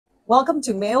Welcome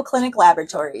to Mayo Clinic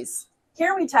Laboratories.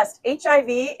 Here we test HIV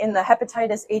in the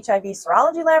hepatitis HIV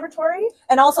serology laboratory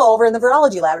and also over in the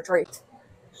virology laboratory.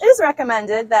 It is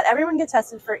recommended that everyone get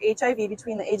tested for HIV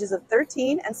between the ages of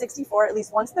 13 and 64 at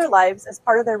least once in their lives as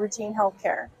part of their routine health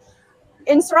care.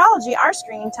 In serology, our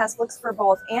screening test looks for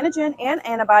both antigen and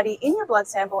antibody in your blood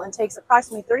sample and takes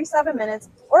approximately 37 minutes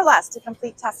or less to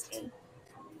complete testing.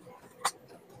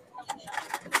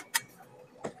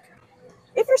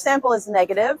 If your sample is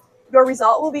negative, your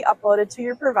result will be uploaded to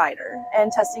your provider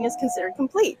and testing is considered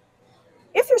complete.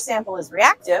 If your sample is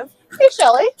reactive... Hey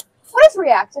Shelly, what does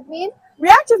reactive mean?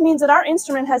 Reactive means that our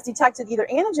instrument has detected either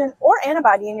antigen or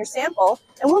antibody in your sample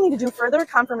and we'll need to do further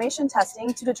confirmation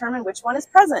testing to determine which one is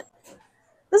present.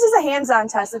 This is a hands-on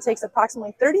test that takes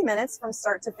approximately 30 minutes from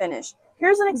start to finish.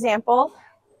 Here's an example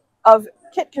of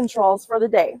kit controls for the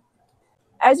day.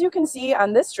 As you can see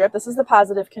on this strip, this is the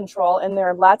positive control and there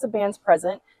are lots of bands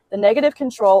present. The negative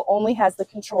control only has the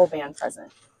control band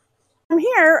present. From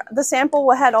here, the sample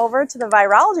will head over to the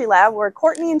virology lab where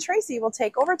Courtney and Tracy will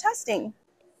take over testing.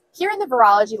 Here in the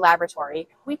virology laboratory,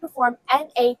 we perform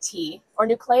NAT, or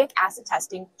nucleic acid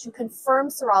testing, to confirm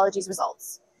serology's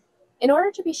results. In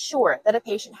order to be sure that a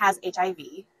patient has HIV,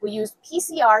 we use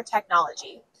PCR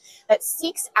technology that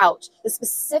seeks out the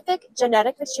specific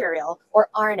genetic material, or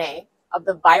RNA, of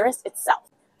the virus itself.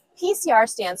 PCR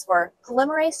stands for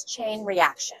polymerase chain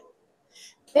reaction.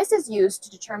 This is used to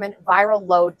determine viral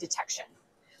load detection.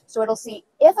 So it'll see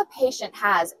if a patient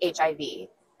has HIV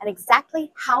and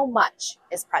exactly how much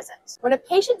is present. When a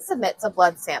patient submits a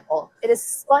blood sample, it is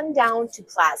spun down to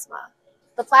plasma.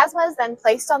 The plasma is then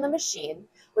placed on the machine,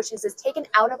 which is taken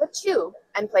out of a tube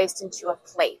and placed into a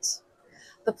plate.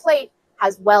 The plate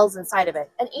has wells inside of it,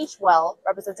 and each well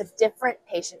represents a different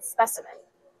patient specimen.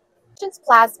 The patient's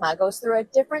plasma goes through a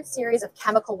different series of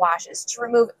chemical washes to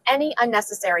remove any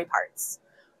unnecessary parts.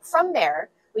 From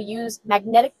there, we use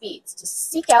magnetic beads to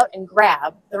seek out and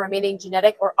grab the remaining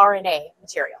genetic or RNA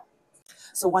material.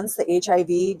 So once the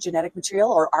HIV genetic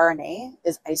material or RNA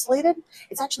is isolated,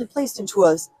 it's actually placed into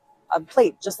a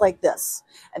plate just like this,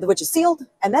 which is sealed,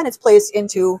 and then it's placed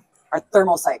into our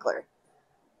thermocycler.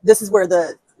 This is where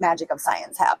the magic of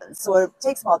science happens. So it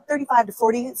takes about 35 to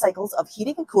 40 cycles of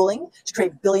heating and cooling to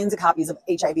create billions of copies of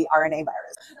HIV RNA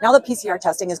virus. Now that PCR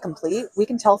testing is complete, we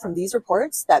can tell from these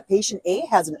reports that patient A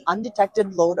has an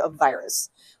undetected load of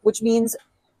virus, which means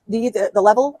the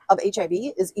level of HIV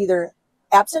is either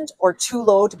absent or too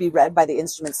low to be read by the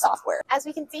instrument software. As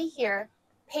we can see here,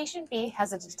 patient B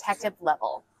has a detected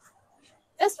level.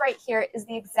 This right here is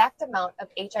the exact amount of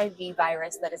HIV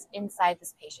virus that is inside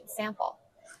this patient's sample.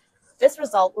 This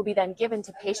result will be then given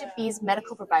to patient B's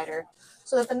medical provider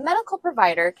so that the medical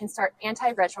provider can start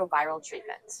antiretroviral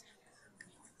treatment.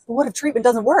 But what if treatment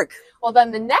doesn't work? Well, then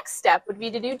the next step would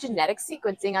be to do genetic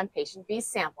sequencing on patient B's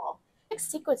sample. Genetic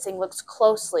sequencing looks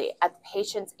closely at the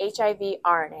patient's HIV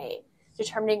RNA,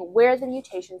 determining where the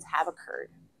mutations have occurred.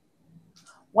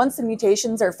 Once the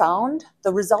mutations are found,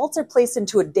 the results are placed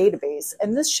into a database,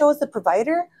 and this shows the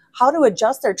provider how to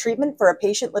adjust their treatment for a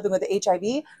patient living with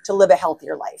HIV to live a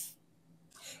healthier life.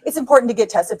 It's important to get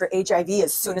tested for HIV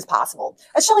as soon as possible.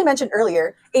 As Shelly mentioned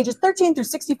earlier, ages 13 through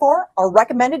 64 are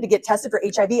recommended to get tested for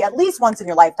HIV at least once in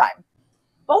your lifetime.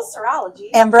 Both serology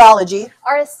and virology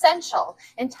are essential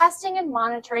in testing and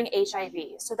monitoring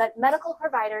HIV so that medical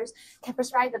providers can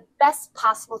prescribe the best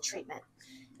possible treatment.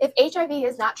 If HIV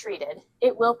is not treated,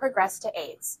 it will progress to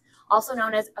AIDS, also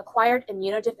known as acquired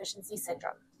immunodeficiency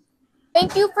syndrome.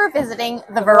 Thank you for visiting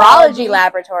the Virology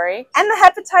Laboratory and the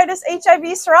Hepatitis HIV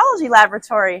Serology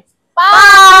Laboratory.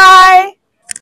 Bye!